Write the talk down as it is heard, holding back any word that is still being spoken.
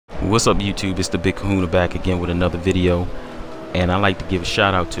What's up, YouTube? It's the Big Kahuna back again with another video, and I'd like to give a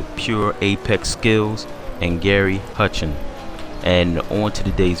shout out to Pure Apex Skills and Gary Hutchin. And on to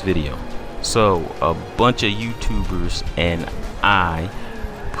today's video. So a bunch of YouTubers and I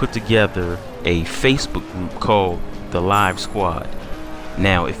put together a Facebook group called the Live Squad.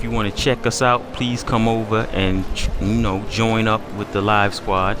 Now if you want to check us out, please come over and join up with the Live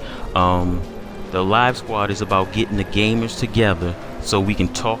Squad. The Live Squad is about getting the gamers together so we can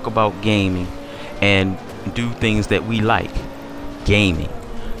talk about gaming and do things that we like, gaming.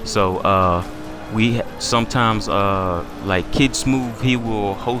 So we sometimes like Kid Smooth, he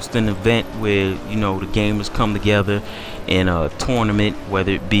will host an event where the gamers come together in a tournament,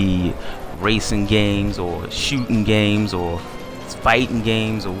 whether it be racing games or shooting games or fighting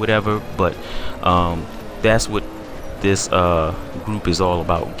games or whatever. But that's what this group is all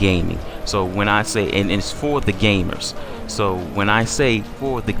about, gaming. So when I say, and it's for the gamers, so when I say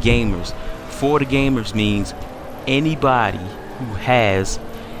for the gamers means anybody who has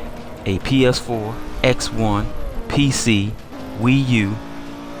a PS4, X1, PC, Wii U,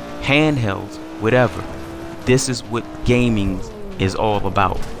 handhelds, whatever. This is what gaming is all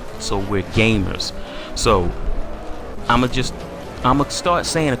about. So we're gamers. So I'm gonna start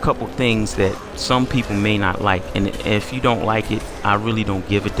saying a couple things that some people may not like, and if you don't like it, I really don't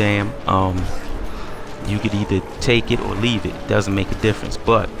give a damn. You could either take it or leave it. It doesn't make a difference.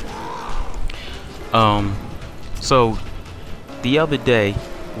 But so the other day,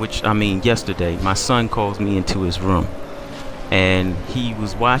 yesterday, my son calls me into his room, and he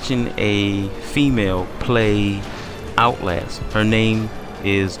was watching a female play Outlast. Her name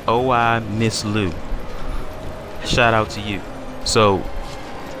is OI Miss Lou. Shout out to you. So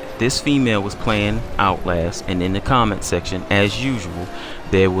this female was playing Outlast, and in the comment section, as usual,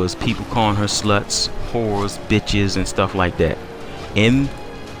 there was people calling her sluts, whores, bitches, and stuff like that. In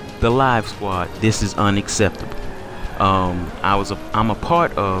the Live Squad, this is unacceptable. I'm a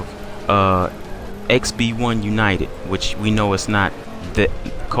part of XB1 United, which we know it's not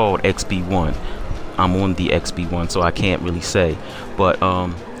called XB1. I'm on the XB1, so I can't really say. But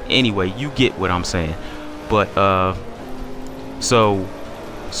anyway, you get what I'm saying. But so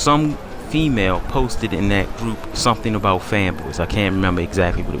some female posted in that group something about fanboys. I can't remember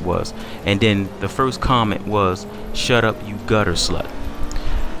exactly what it was. And then the first comment was, "Shut up, you gutter slut."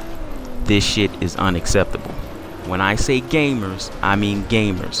 This shit is unacceptable. When I say gamers, I mean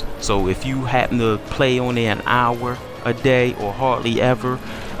gamers. So if you happen to play on there an hour a day, or hardly ever,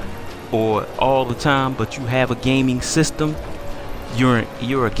 or all the time, but you have a gaming system, you're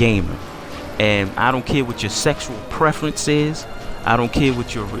a gamer. And I don't care what your sexual preference is. I don't care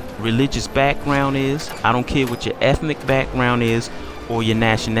what your religious background is. I don't care what your ethnic background is or your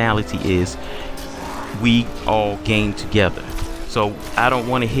nationality is. We all game together. So I don't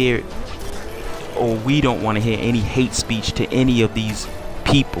want to hear, or we don't want to hear, any hate speech to any of these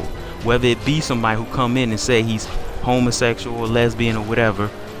people, whether it be somebody who come in and say he's homosexual or lesbian or whatever.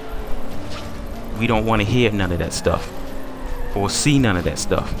 We don't want to hear none of that stuff or see none of that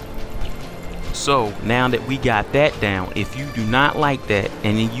stuff. So now that we got that down, if you do not like that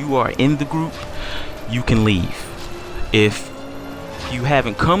and you are in the group, you can leave. If you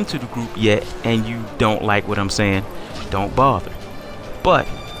haven't come to the group yet and you don't like what I'm saying, don't bother. But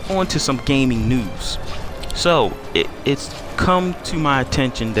on to some gaming news. So it's come to my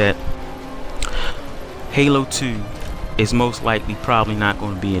attention that Halo 2 is most likely probably not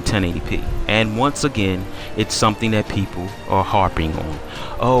going to be in 1080p. And once again, it's something that people are harping on.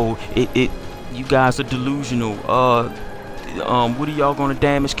 Oh, you guys are delusional. What are y'all going to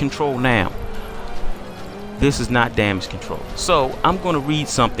damage control now? This is not damage control. So I'm going to read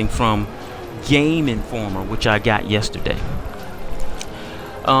something from Game Informer, which I got yesterday.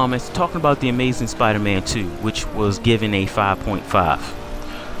 It's talking about The Amazing Spider-Man 2, which was given a 5.5.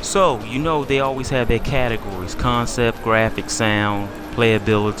 So they always have their categories: concept, graphics, sound,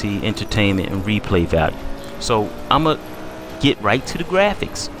 playability, entertainment, and replay value. So I'm gonna get right to the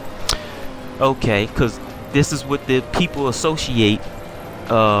graphics. Okay, because this is what the people associate,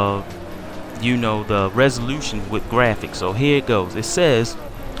 the resolution with graphics. So here it goes. It says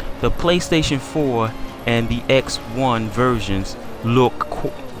the PlayStation 4 and the X1 versions look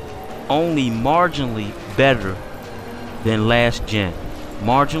only marginally better than last gen.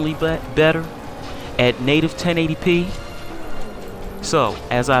 Marginally better at native 1080p. So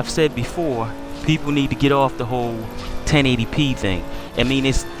as I've said before, people need to get off the whole 1080p thing. I mean,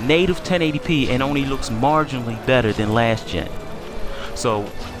 it's native 1080p and only looks marginally better than last gen. So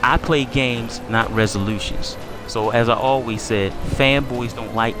I play games, not resolutions. So as I always said, fanboys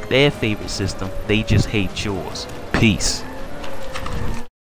don't like their favorite system, they just hate yours. Peace.